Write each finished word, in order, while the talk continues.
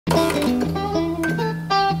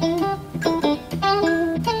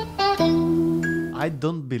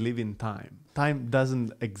don't believe in time. Time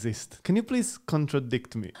doesn't exist. Can you please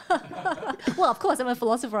contradict me? Well, of course, I'm a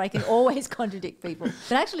philosopher. I can always contradict people.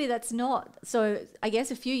 But actually, that's not. So I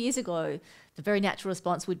guess a few years ago, the very natural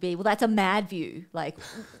response would be, well, that's a mad view. Like,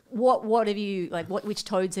 what have you, like, which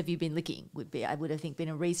toads have you been licking? I would have think been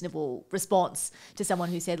a reasonable response to someone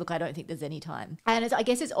who said, look, I don't think there's any time. And I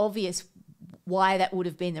guess it's obvious why that would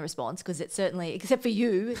have been the response, because it's certainly, except for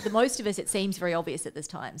you, the most of us, it seems very obvious at this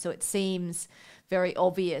time. So it seems very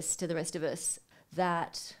obvious to the rest of us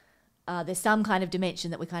that there's some kind of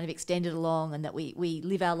dimension that we kind of extended along, and that we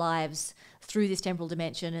live our lives through this temporal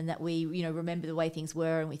dimension, and that we, remember the way things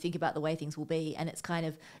were, and we think about the way things will be. And it's kind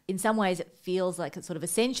of, in some ways, it feels like it's sort of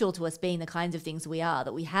essential to us being the kinds of things we are,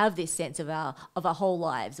 that we have this sense of our whole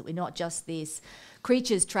lives, that we're not just these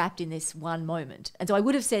creatures trapped in this one moment. And so I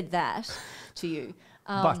would have said that to you.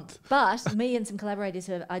 But me and some collaborators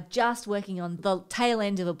are just working on the tail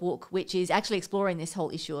end of a book which is actually exploring this whole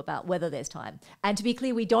issue about whether there's time. And to be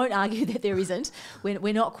clear, we don't argue that there isn't.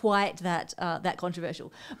 We're not quite that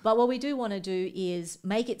controversial. But what we do want to do is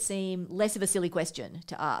make it seem less of a silly question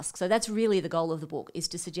to ask. So that's really the goal of the book, is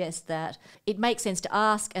to suggest that it makes sense to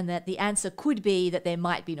ask, and that the answer could be that there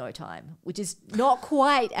might be no time, which is not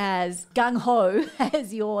quite as gung-ho as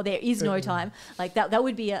there is no time. Like that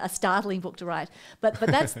would be a startling book to write. But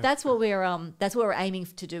that's what we're aiming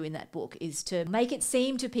to do in that book, is to make it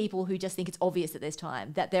seem to people who just think it's obvious that there's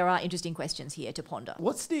time, that there are interesting questions here to ponder.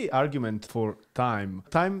 What's the argument for time?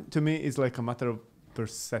 Time to me is like a matter of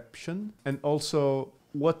perception, and also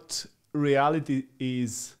what reality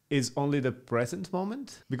is only the present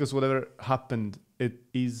moment, because whatever happened, it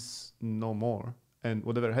is no more. And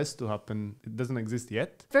whatever has to happen, it doesn't exist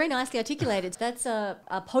yet. Very nicely articulated. That's a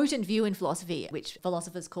potent view in philosophy, which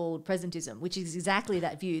philosophers call presentism, which is exactly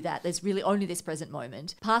that view, that there's really only this present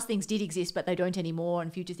moment. Past things did exist, but they don't anymore,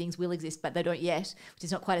 and future things will exist, but they don't yet, which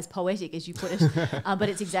is not quite as poetic as you put it, but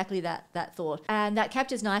it's exactly that thought. And that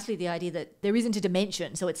captures nicely the idea that there isn't a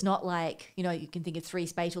dimension. So it's not like, you can think of three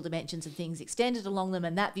spatial dimensions and things extended along them,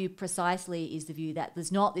 and that view precisely is the view that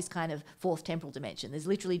there's not this kind of fourth temporal dimension. There's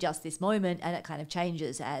literally just this moment, and it kind of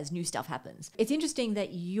changes as new stuff happens. It's interesting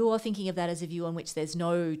that you're thinking of that as a view on which there's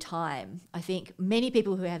no time. I think many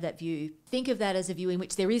people who have that view think of that as a view in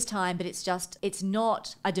which there is time, but it's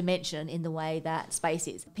not a dimension in the way that space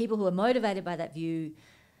is. People who are motivated by that view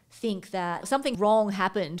think that something wrong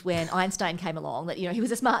happened when Einstein came along, that, he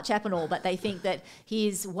was a smart chap and all, but they think that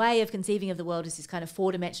his way of conceiving of the world is this kind of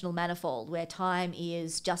four-dimensional manifold where time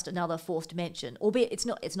is just another fourth dimension, albeit it's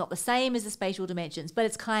not the same as the spatial dimensions, but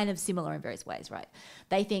it's kind of similar in various ways, right?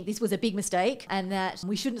 They think this was a big mistake and that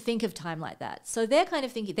we shouldn't think of time like that. So they're kind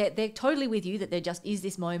of thinking, they're totally with you that there just is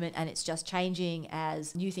this moment and it's just changing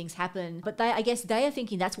as new things happen. But I guess they are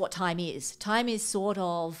thinking that's what time is. Time is sort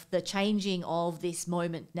of the changing of this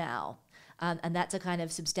moment now. And that's a kind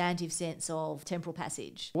of substantive sense of temporal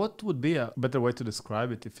passage. What would be a better way to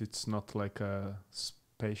describe it if it's not like a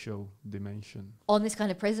spatial dimension? On this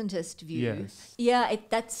kind of presentist view? Yes. Yeah,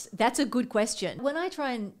 that's a good question. When I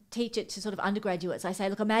try and teach it to sort of undergraduates, I say,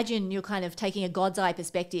 look, imagine you're kind of taking a God's eye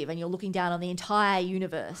perspective and you're looking down on the entire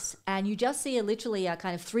universe, and you just see literally a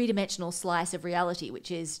kind of three-dimensional slice of reality,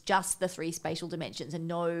 which is just the three spatial dimensions and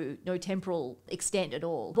no temporal extent at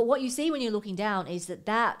all. But what you see when you're looking down is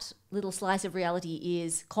that little slice of reality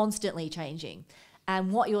is constantly changing.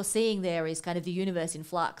 And what you're seeing there is kind of the universe in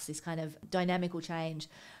flux, this kind of dynamical change.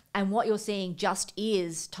 And what you're seeing just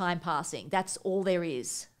is time passing. That's all there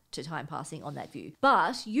is to time passing on that view.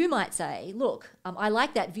 But you might say, look, I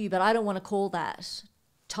like that view, but I don't want to call that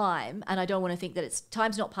time, and I don't want to think that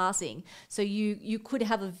time's not passing. So you could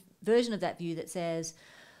have a version of that view that says,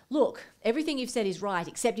 look, everything you've said is right,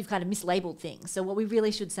 except you've kind of mislabeled things. So what we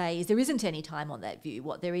really should say is there isn't any time on that view.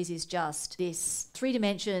 What there is just this three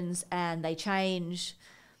dimensions, and they change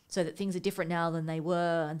so that things are different now than they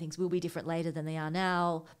were, and things will be different later than they are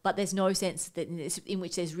now. But there's no sense that in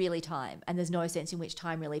which there's really time, and there's no sense in which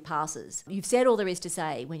time really passes. You've said all there is to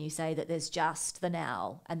say when you say that there's just the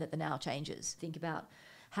now, and that the now changes. Think about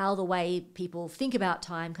how the way people think about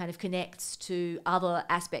time kind of connects to other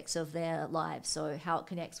aspects of their lives. So how it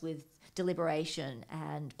connects with deliberation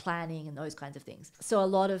and planning and those kinds of things. So a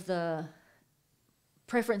lot of the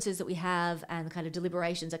preferences that we have and the kind of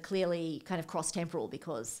deliberations are clearly kind of cross-temporal,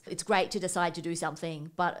 because it's great to decide to do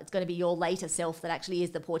something, but it's going to be your later self that actually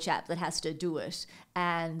is the poor chap that has to do it.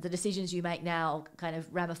 And the decisions you make now kind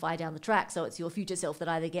of ramify down the track. So it's your future self that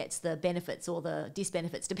either gets the benefits or the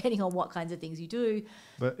disbenefits, depending on what kinds of things you do.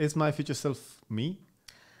 But is my future self me?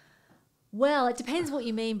 Well, it depends what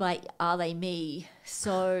you mean by are they me.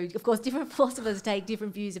 So, of course, different philosophers take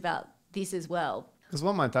different views about this as well. Because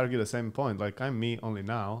one might argue the same point. Like, I'm me only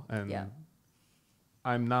now, and Yeah.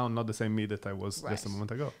 I'm now not the same me that I was just a Right.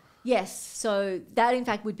 moment ago. Yes, so that in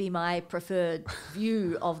fact would be my preferred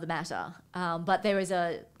view of the matter. But there is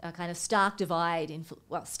a kind of stark divide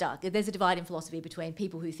there's a divide in philosophy between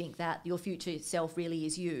people who think that your future self really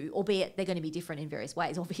is you, albeit they're going to be different in various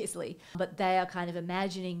ways, obviously. But they are kind of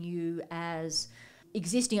imagining you as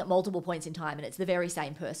existing at multiple points in time, and it's the very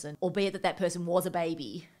same person, albeit that person was a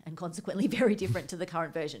baby and consequently very different to the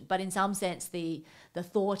current version. But in some sense, the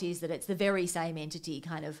thought is that it's the very same entity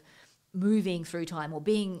kind of moving through time or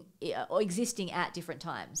being or existing at different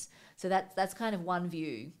times. So that's kind of one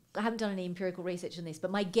view. I haven't done any empirical research on this,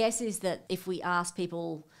 but my guess is that if we ask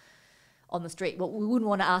people on the street, well, we wouldn't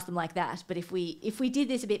want to ask them like that, but if we did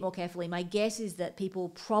this a bit more carefully, my guess is that people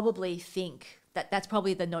probably think that's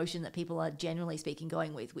probably the notion that people are generally speaking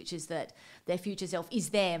going with, which is that their future self is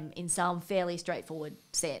them in some fairly straightforward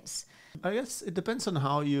sense. I guess it depends on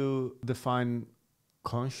how you define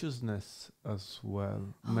consciousness as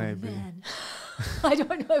well. Maybe. Oh, man. I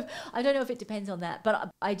don't know if it depends on that,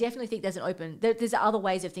 but I definitely think there's other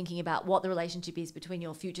ways of thinking about what the relationship is between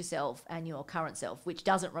your future self and your current self, which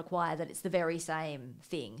doesn't require that it's the very same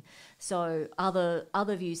thing. So other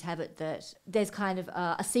views have it that there's kind of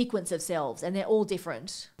a sequence of selves, and they're all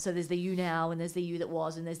different. So there's the you now, and there's the you that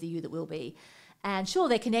was, and there's the you that will be. And sure,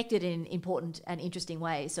 they're connected in important and interesting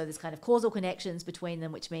ways. So there's kind of causal connections between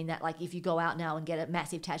them, which mean that, like, if you go out now and get a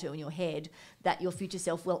massive tattoo in your head, that your future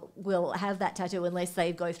self will have that tattoo unless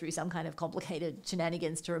they go through some kind of complicated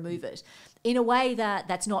shenanigans to remove it. In a way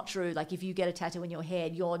that's not true. Like, if you get a tattoo in your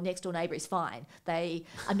head, your next door neighbour is fine. They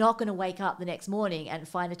are not going to wake up the next morning and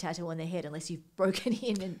find a tattoo on their head unless you've broken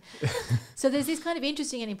in. And so there's this kind of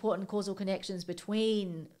interesting and important causal connections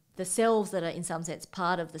between the selves that are in some sense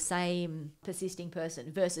part of the same persisting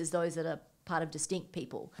person versus those that are part of distinct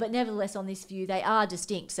people. But nevertheless, on this view, they are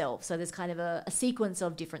distinct selves. So there's kind of a sequence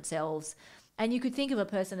of different selves. And you could think of a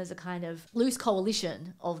person as a kind of loose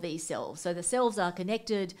coalition of these selves. So the selves are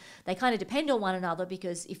connected. They kind of depend on one another,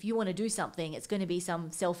 because if you want to do something, it's going to be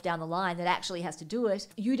some self down the line that actually has to do it.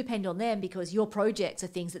 You depend on them because your projects are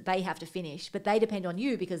things that they have to finish, but they depend on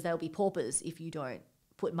you because they'll be paupers if you don't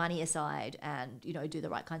put money aside and, do the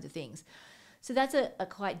right kinds of things. So that's a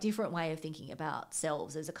quite different way of thinking about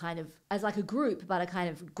selves as like a group, but a kind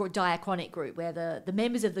of diachronic group where the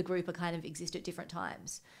members of the group are kind of exist at different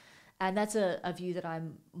times. And that's a view that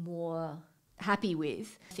I'm more happy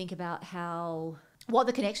with. Think about what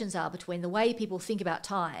the connections are between the way people think about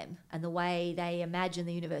time and the way they imagine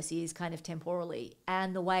the universe is kind of temporally,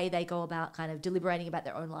 and the way they go about kind of deliberating about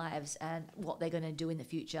their own lives and what they're going to do in the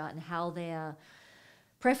future, and how their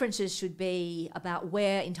preferences should be about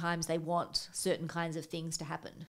where in times they want certain kinds of things to happen.